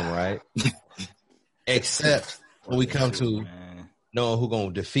always wrong, right? Except when we come to knowing who's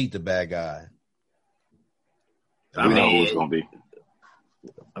going to defeat the bad guy. We know who it's going to be.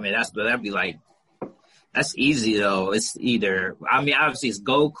 I mean, that'd be like. That's easy though. It's either obviously it's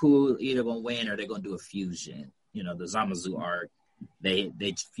Goku either gonna win or they're gonna do a fusion. The Zamasu arc, they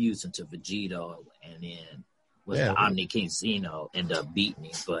fuse into Vegeta and then the Omni King Zeno end up beating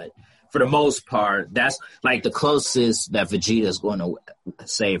him. But for the most part, that's like the closest that Vegeta is going to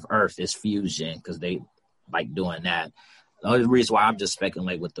save Earth is fusion because they like doing that. The only reason why I'm just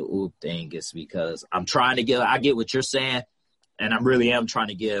speculating with the Oob thing is because I get what you're saying, and I really am trying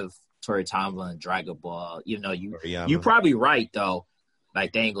to give Toriyama and Dragon Ball. You probably right though.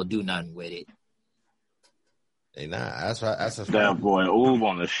 Like they ain't gonna do nothing with it. They not. That's right. That's a that boy Oob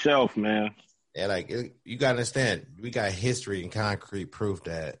on the shelf, man. Yeah, like you gotta understand. We got history and concrete proof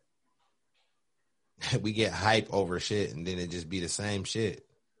that we get hype over shit and then it just be the same shit.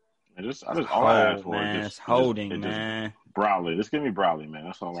 All I ask for is holding, man. Broly. Just give me Broly, man.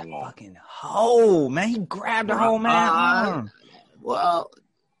 That's all I want. Fucking hoe, man. He grabbed the whole man. Well.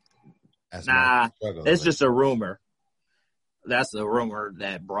 It's just a rumor. That's a rumor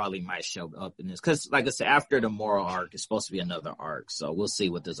that Broly might show up in this. Because, like I said, after the Moral arc, it's supposed to be another arc. So we'll see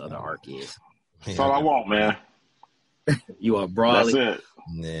what this other arc is. That's all I want, man. You want Broly? That's it.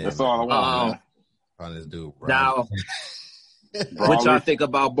 Yeah, That's all I want, man. On this dude, bro. Now, what y'all think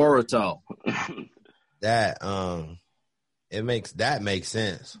about Boruto? That makes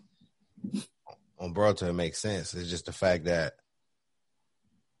sense. On Boruto, it makes sense. It's just the fact that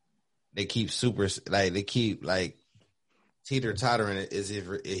they keep teeter-tottering it as if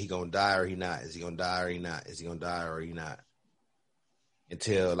he gonna die or he not. Is he gonna die or he not? Is he gonna die or he not?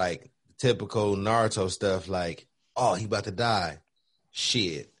 Until like typical Naruto stuff, like, oh, he about to die.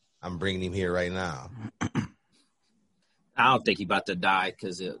 Shit, I'm bringing him here right now. I don't think he about to die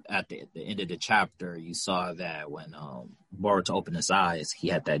because at the end of the chapter, you saw that when Boruto opened his eyes, he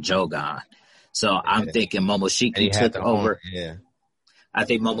had that Jogan. So I'm thinking Momoshiki took over. Yeah. I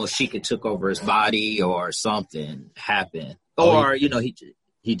think Momoshiki took over his body or something happened. Or, he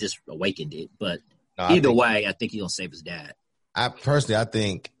just awakened it. But either way, I think he's going to save his dad. I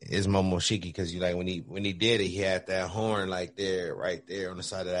think it's Momoshiki because when he did it, he had that horn right there on the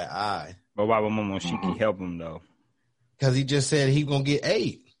side of that eye. But why would Momoshiki help him though? Because he just said he's gonna get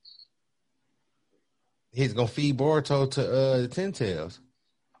 8. He's gonna feed Boruto to the Ten Tails.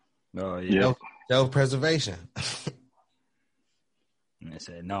 Oh yeah, self-preservation. And they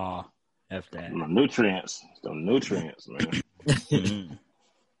said, "No, f that." Nutrients, man.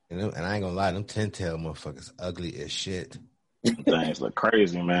 And I ain't gonna lie, them 10 tail motherfuckers ugly as shit. Things look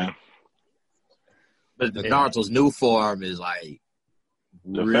crazy, man. But Naruto's new form is like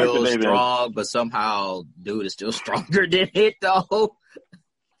real strong, but somehow dude is still stronger than it though.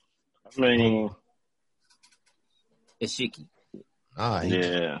 I mean, it's Shiki.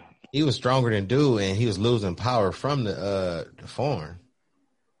 He was stronger than dude, and he was losing power from the form.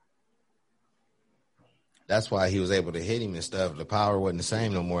 That's why he was able to hit him and stuff. The power wasn't the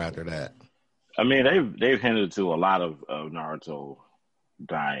same no more after that. I mean, they've hinted to a lot of Naruto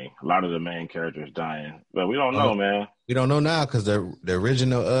dying, a lot of the main characters dying, but we don't know, man. We don't know now because the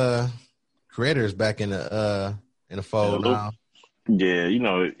original creator is back in the fold now. Yeah,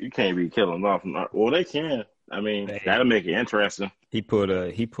 you can't be killing off. Well, they can. I mean, that'll make it interesting. He put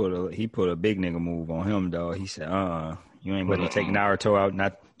a big nigga move on him, though. He said, you ain't gonna take Naruto out,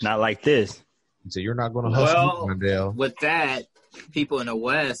 not like this. So you're not gonna hustle Mondale. With that, people in the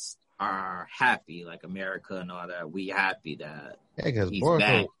West are happy, like America and all that. We happy that because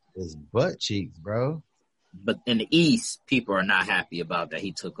Boruto is butt cheeks, bro. But in the East, people are not happy about that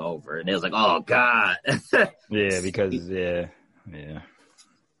he took over, and it was like, oh God. Yeah, because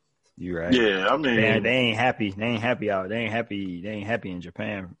you're right. Yeah, I mean, they ain't happy. They ain't happy out. They ain't happy in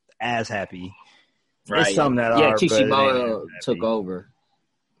Japan. As happy, right? There's some that are. Kishimoto took over.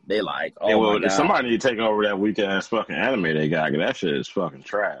 They like, my God. Somebody need to take over that weak ass fucking anime they got. That shit is fucking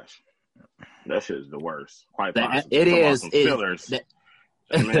trash. That shit is the worst. Quite possibly. It is. Fillers.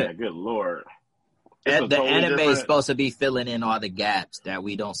 Man, good Lord. The totally anime is supposed to be filling in all the gaps that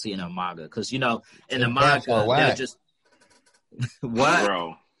we don't see in the manga. Because, in the manga, they're just... What?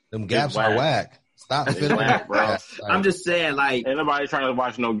 Bro. Them gaps are whack. Stop filling whack, bro. I'm just saying, like... Ain't nobody trying to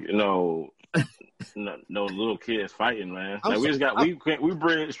watch no little kids fighting, man. Like, we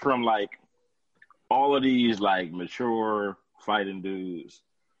bridged from, like, all of these, like, mature fighting dudes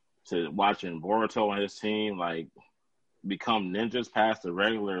to watching Boruto and his team, like, become ninjas past the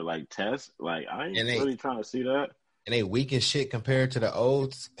regular, like, test. Like, I ain't really trying to see that. And they weak as shit compared to the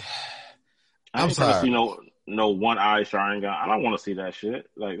olds. I'm sorry. Trying to see no one-eye Sharingan. I don't want to see that shit.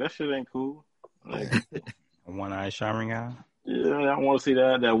 Like, that shit ain't cool. Like, a one-eye Sharingan? Yeah, I want to see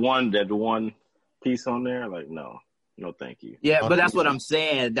that one piece on there. Like, no, thank you. Yeah, but that's what I'm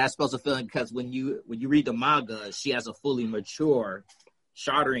saying. That's supposed to feel because when you read the manga, she has a fully mature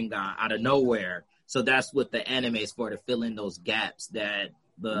Sharingan out of nowhere. So that's what the anime is for, to fill in those gaps that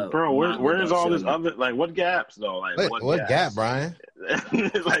the where's all this other, like, what gaps though? Like what gap, Brian?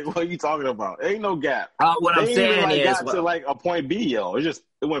 Like, what are you talking about? Ain't no gap. What I'm saying is got to like a point B, yo. It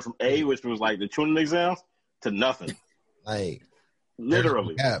went from A, which was like the Chunin exams, to nothing. Like,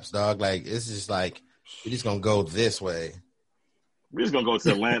 literally gaps, dog. Like, it's just like we're just gonna go this way. We're just gonna go to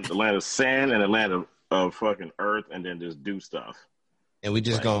the land of sand and the land of fucking earth, and then just do stuff. And we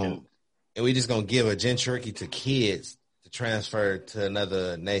just gonna give a Jinchuriki to kids to transfer to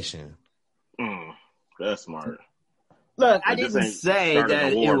another nation. That's smart. Look, I didn't say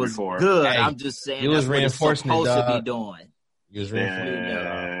that it was good. Hey, I'm just saying it was reinforcing what it's supposed to be doing. You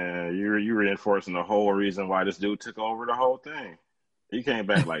reinforcing the whole reason why this dude took over the whole thing. He came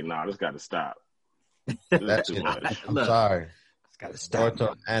back like, nah, this got to stop. That's too much. I'm sorry. It's got to stop.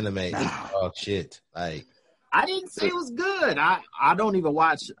 Naruto anime is dog shit. Like, I didn't say it was good. I don't even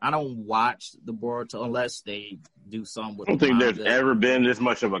watch. I don't watch the Boruto unless they do something with. I don't think there's ever been this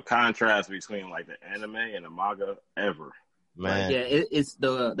much of a contrast between like the anime and the manga ever. Man, yeah, it's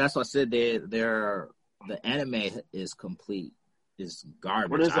the. That's what I said. The anime is complete. Is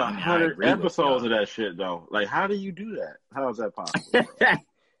garbage. But there's 100 episodes of that shit though. Like, how do you do that? How is that possible?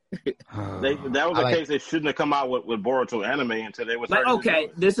 That was the case. They shouldn't have come out with Boruto anime until they was like. Okay,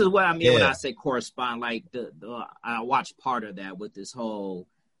 this is what I mean when I say correspond. Like I watched part of that with this whole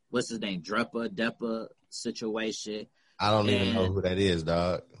what's his name, Deppa situation. I don't even know who that is,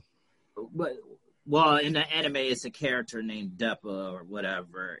 dog. But well, in the anime, it's a character named Deppa or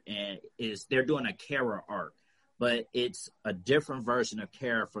whatever, and they're doing a Kara arc, but it's a different version of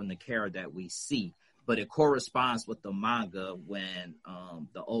Kara from the Kara that we see. But it corresponds with the manga when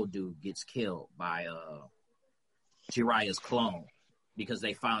the old dude gets killed by Jiraiya's clone because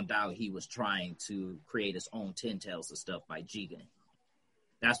they found out he was trying to create his own Ten Tails and stuff by Jigen.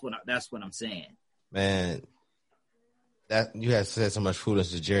 That's what I'm saying. Man, that you had said so much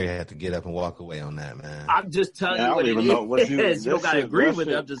foolishness. Jerry had to get up and walk away on that, man. I'm just telling you what it is. Know what you don't gotta agree with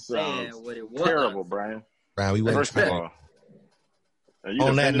it. I'm just saying what it was. Terrible, Brian. Brian, we went on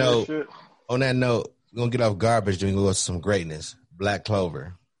that note. On that note, we're going to get off garbage doing go to some greatness. Black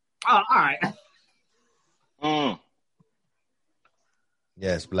Clover. Oh, all right.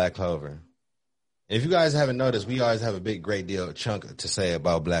 Yes, Black Clover. And if you guys haven't noticed, we always have a great deal chunk to say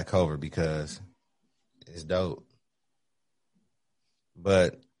about Black Clover because it's dope.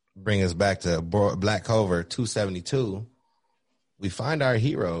 But bring us back to Black Clover 272. We find our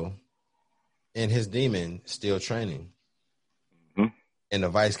hero and his demon still training. Mm-hmm. And the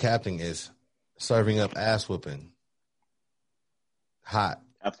vice captain is serving up ass whooping. Hot.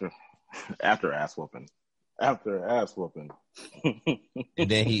 After ass whooping. And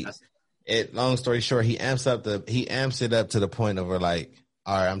then long story short, he amps it up to the point of where like,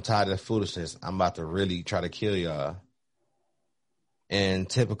 all right, I'm tired of foolishness. I'm about to really try to kill y'all. And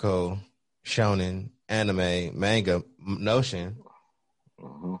typical shonen anime manga notion,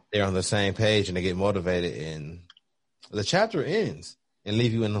 they're on the same page and they get motivated and the chapter ends and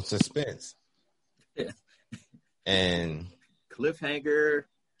leave you in suspense. And cliffhanger.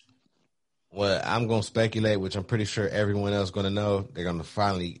 Well, I'm going to speculate, which I'm pretty sure everyone else going to know. They're going to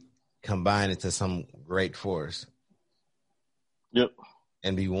finally combine into some great force. Yep.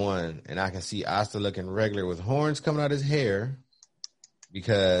 And be one. And I can see Asta looking regular with horns coming out his hair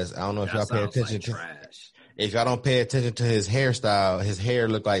because I don't know if y'all pay attention to trash. If y'all don't pay attention to his hairstyle, his hair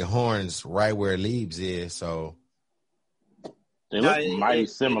look like horns right where Leaves is. So they look mighty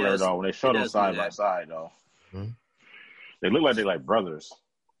similar though when they show them side by side though. Mm-hmm. They look like they're like brothers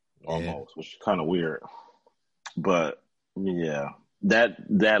almost, which is kind of weird. But yeah,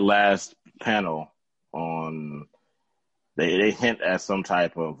 that last panel on they hint at some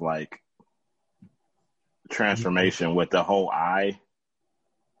type of like transformation with the whole eye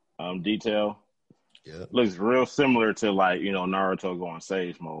detail. Yeah. Looks real similar to like, Naruto going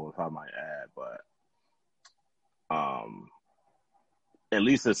Sage mode, if I might add, but at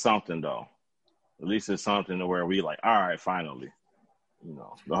least it's something though. At least it's something to where we like, all right, finally.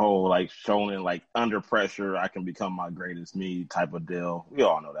 The whole like showing like under pressure, I can become my greatest me type of deal. We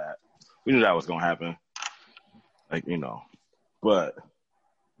all know that. We knew that was gonna happen. Like, but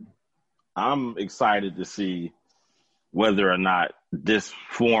I'm excited to see whether or not this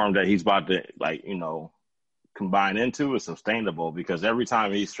form that he's about to like, combine into is sustainable, because every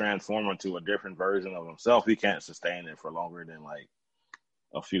time he's transformed into a different version of himself, he can't sustain it for longer than like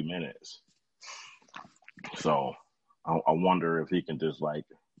a few minutes. So I wonder if he can just like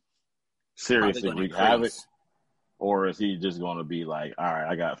seriously wreak havoc, or is he just going to be like, all right,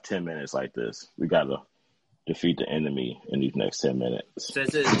 I got 10 minutes like this. We got to defeat the enemy in these next 10 minutes.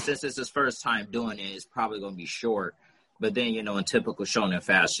 Since it's his first time doing it, it's probably going to be short. But then, in typical shonen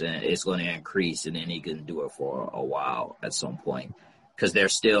fashion, it's going to increase, and then he can do it for a while at some point because they're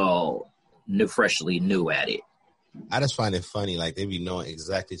still freshly new at it. I just find it funny, like they be knowing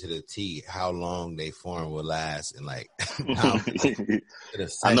exactly to the T how long they form will last, and like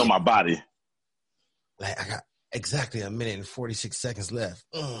I know my body. Like I got exactly 1 minute and 46 seconds left.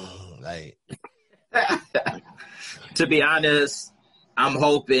 Like to be honest, I'm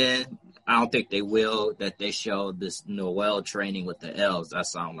hoping. I don't think they will. That they show this Noel training with the elves. That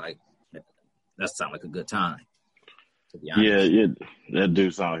sound like a good time. To be honest. Yeah, that do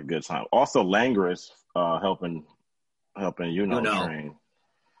sound like a good time. Also, Langris helping train.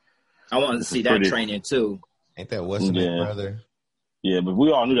 I wanted to see that training too. Ain't that what's the name, brother? Yeah, but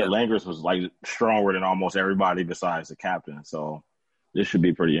we all knew that Langris was like stronger than almost everybody besides the captain. So this should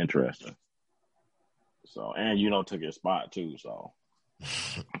be pretty interesting. So, and took his spot too. So,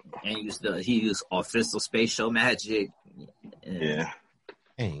 and he used official spatial magic. Yeah.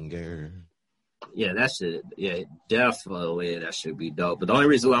 Anger. Yeah, that should. Yeah, definitely that should be dope. But the only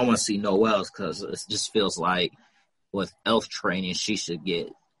reason why I want to see Noelle is because it just feels like with elf training, she should get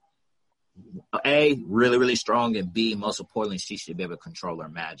A, really, really strong, and B, most importantly, she should be able to control her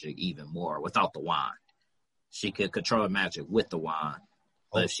magic even more without the wand. She could control her magic with the wand,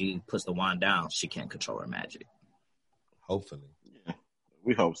 but if she puts the wand down, she can't control her magic. Hopefully. Yeah,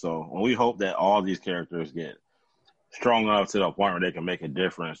 we hope so. And we hope that all these characters get strong enough to the point where they can make a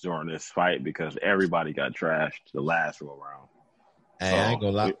difference during this fight, because everybody got trashed the last go around. Hey, I ain't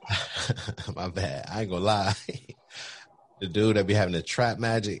gonna lie. My bad. I ain't gonna lie. The dude that be having the trap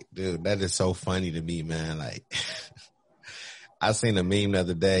magic, dude, that is so funny to me, man. Like, I seen a meme the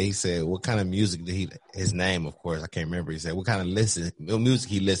other day. He said, what kind of music did his name, of course, I can't remember. He said, what kind of music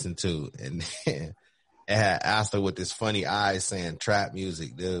he listened to? And then it had Asta with this funny eyes saying trap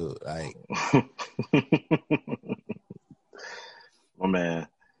music, dude. Like, my man.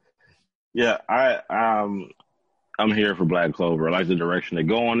 Yeah, I'm here for Black Clover. I like the direction they're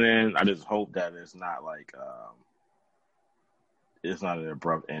going in. I just hope that it's not like it's not an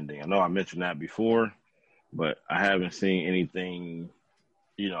abrupt ending. I know I mentioned that before, but I haven't seen anything,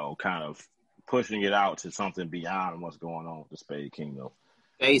 kind of pushing it out to something beyond what's going on with the Spade Kingdom.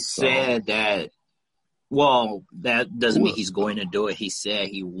 They said that. Well, that doesn't mean he's going to do it. He said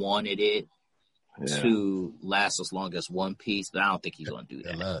he wanted it to last as long as One Piece, but I don't think he's going to do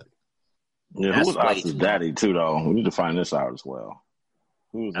that. Yeah, who was Asta's daddy too, though? We need to find this out as well.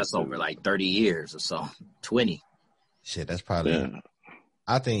 That's over like 30 years or so, 20. Shit, that's probably. Yeah.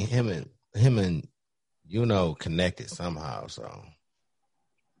 I think him and connected somehow. So,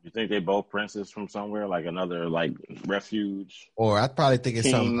 you think they both princes from somewhere, like another like refuge? Or I probably think it's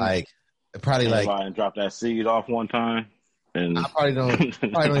something like and drop that seed off one time. And I probably don't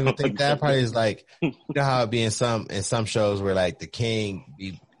even think that. Probably is like, you know how it be in some shows where like the king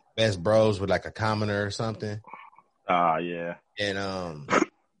be best bros with like a commoner or something. Yeah.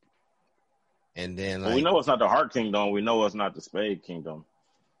 And then we know it's not the Heart Kingdom. We know it's not the Spade Kingdom.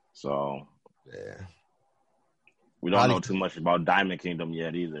 So yeah, we don't know too much about Diamond Kingdom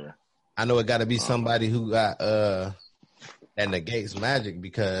yet either. I know it got to be somebody who got that negates magic,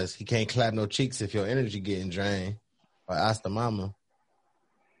 because he can't clap no cheeks if your energy getting drained. Or Asta Mama.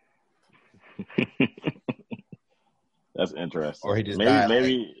 That's interesting. Or he just died.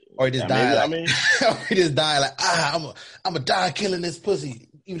 Or he just died. Or he just died like, I'm a die killing this pussy,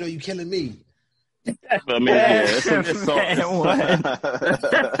 even though you killing me. I mean, it's so.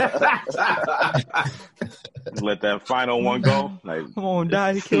 Let that final one go. Like, I'm gonna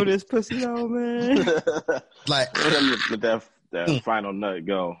die to kill this pussy, though, man. Like, let that final nut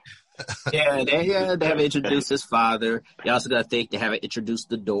go. Yeah, they have introduced his father. You also got to think they haven't introduced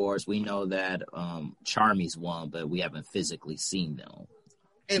the Doors. We know that Charmy's one, but we haven't physically seen them.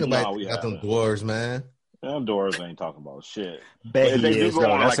 Ain't nobody got them Doors, man. Them Doors ain't talking about shit. That's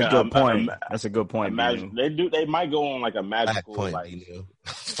a good point. That's a good point. They might go on like a magical creature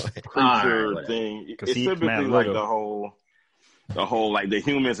thing. It's typically like the whole like the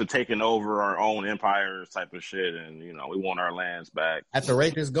humans are taking over our own empires type of shit, and we want our lands back. At the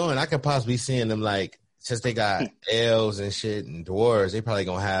rate it's going, I could possibly see them like, since they got elves and shit and dwarves, they probably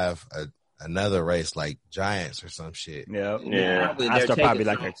gonna have another race like giants or some shit. Yeah. They're probably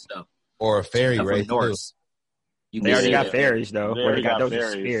like stuff. Or a fairy race. They already got fairies though. They already got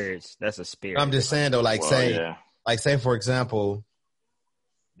those spirits. That's a spirit. I'm just saying though, say for example,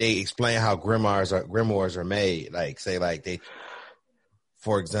 they explain how grimoires are made. Like say like they,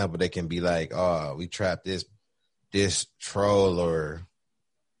 for example, they can be like, oh, we trapped this troll or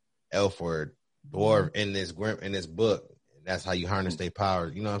elf or dwarf in this book. That's how you harness their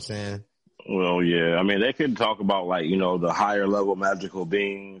powers. You know what I'm saying? Well, yeah. I mean, they could talk about like the higher level magical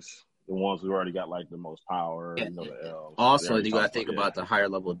beings, the ones who already got like the most power. Yeah. The elves. Also, you got to think about the higher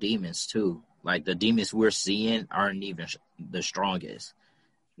level demons too. Like the demons we're seeing aren't even the strongest.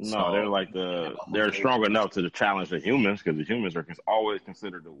 No, they're like they're strong enough to challenge the humans, because the humans are always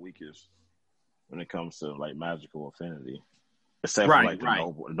considered the weakest when it comes to like magical affinity, except for like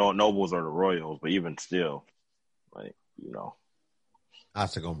the nobles or the royals. But even still, like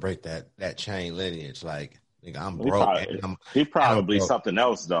Asa gonna break that chain lineage. Like, nigga, I'm broke. He probably something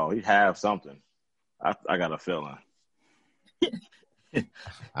else though. He have something. I got a feeling. He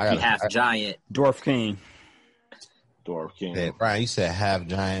half giant. Dwarf King. Yeah, Brian, you said half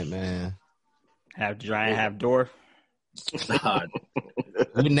giant, man. Half giant, half dwarf.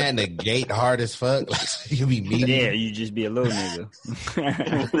 Wouldn't that negate hard as fuck? You be medium. Yeah, you just be a little nigga.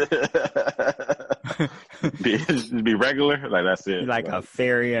 be regular. Like that's it. Like a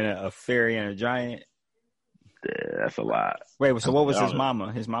fairy and a giant. Yeah, that's a lot. Wait, so what was his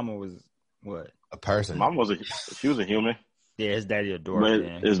mama? His mama was what? A person. Mom was a human. Yeah, his daddy adored But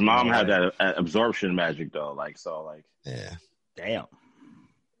him. his mom had that absorption magic though. Yeah. Damn.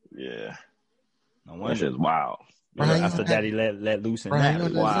 Yeah. No That wonder. shit's wild. Brian, After daddy let loose in Brian,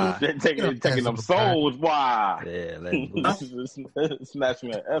 that. you Why? They're taking them souls. Why? Yeah, let loose.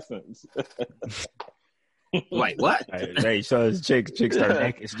 Snatching that essence. Wait, what? Hey, so his chick start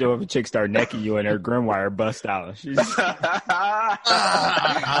necking. Chick start necking you and her Grimoire bust out. She's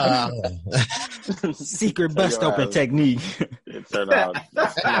secret bust open technique. It turned out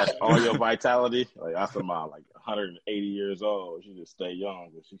snatch all your vitality. Like after my 180 years old, she just stay young,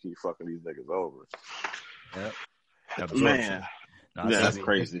 but she keep fucking these niggas over. Yep. Man, No, that's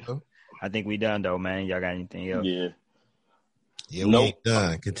crazy. I think we done though, man. Y'all got anything else? Yeah. Yeah, we ain't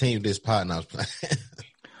done. Continue this pot and I was playing.